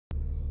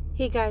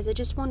Hey guys, I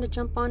just wanted to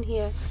jump on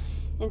here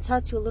and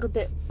talk to you a little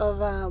bit of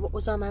what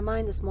was on my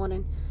mind this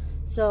morning.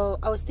 So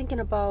I was thinking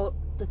about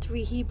the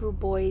 3 Hebrew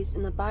boys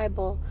in the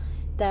Bible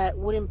that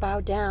wouldn't bow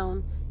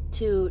down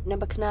to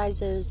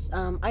Nebuchadnezzar's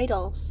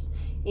idols.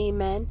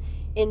 Amen.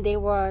 And they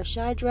were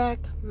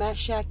Shadeach,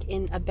 Meshach,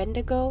 and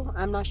Abednego.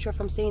 I'm not sure if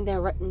I'm saying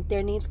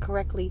their names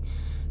correctly.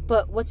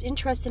 But what's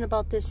interesting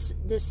about this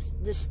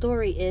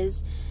story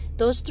is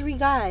those 3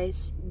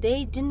 guys,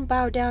 they didn't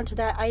bow down to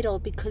that idol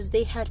because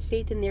they had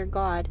faith in their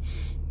God.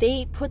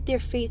 They put their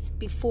faith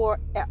before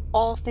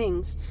all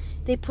things.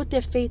 They put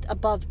their faith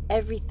above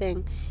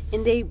everything.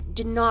 And they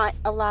did not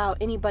allow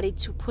anybody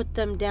to put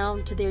them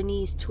down to their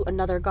knees to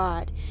another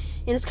God.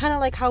 And it's kind of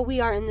like how we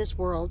are in this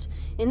world.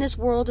 In this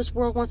world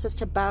wants us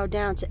to bow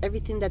down to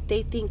everything that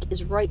they think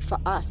is right for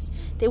us.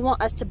 They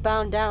want us to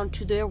bow down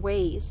to their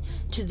ways,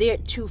 to their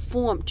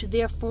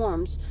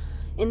forms.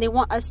 And they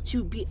want us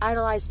to be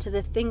idolized to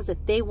the things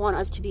that they want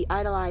us to be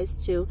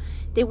idolized to.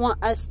 They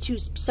want us to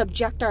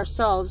subject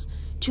ourselves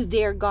to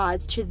their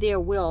gods, to their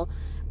will.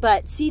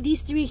 But see,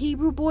 these 3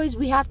 Hebrew boys,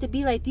 we have to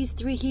be like these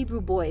 3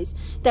 Hebrew boys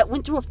that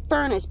went through a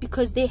furnace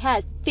because they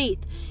had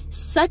faith.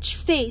 Such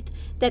faith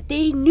that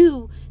they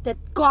knew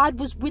that God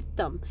was with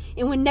them.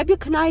 And when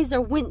Nebuchadnezzar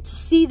went to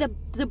see the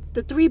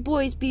 3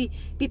 boys be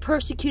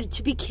persecuted,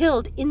 to be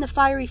killed in the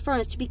fiery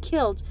furnace, to be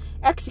killed,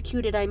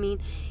 executed, I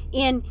mean,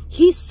 and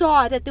he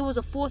saw that there was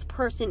a 4th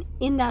person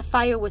in that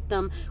fire with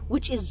them,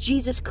 which is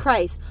Jesus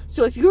Christ.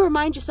 So if you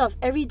remind yourself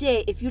every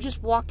day, if you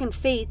just walk in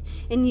faith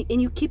and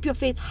you keep your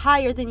faith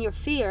higher than your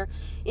fear,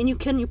 and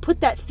you put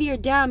that fear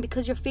down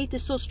because your faith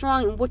is so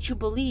strong in what you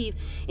believe,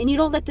 and you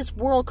don't let this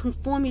world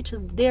conform you to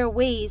their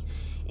ways,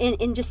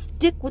 and just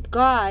stick with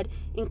God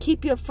and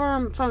keep your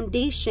firm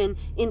foundation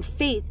in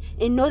faith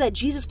and know that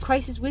Jesus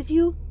Christ is with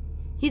you,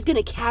 He's going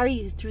to carry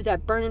you through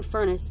that burning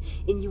furnace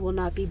and you will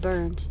not be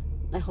burned.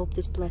 I hope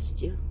this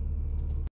blessed you.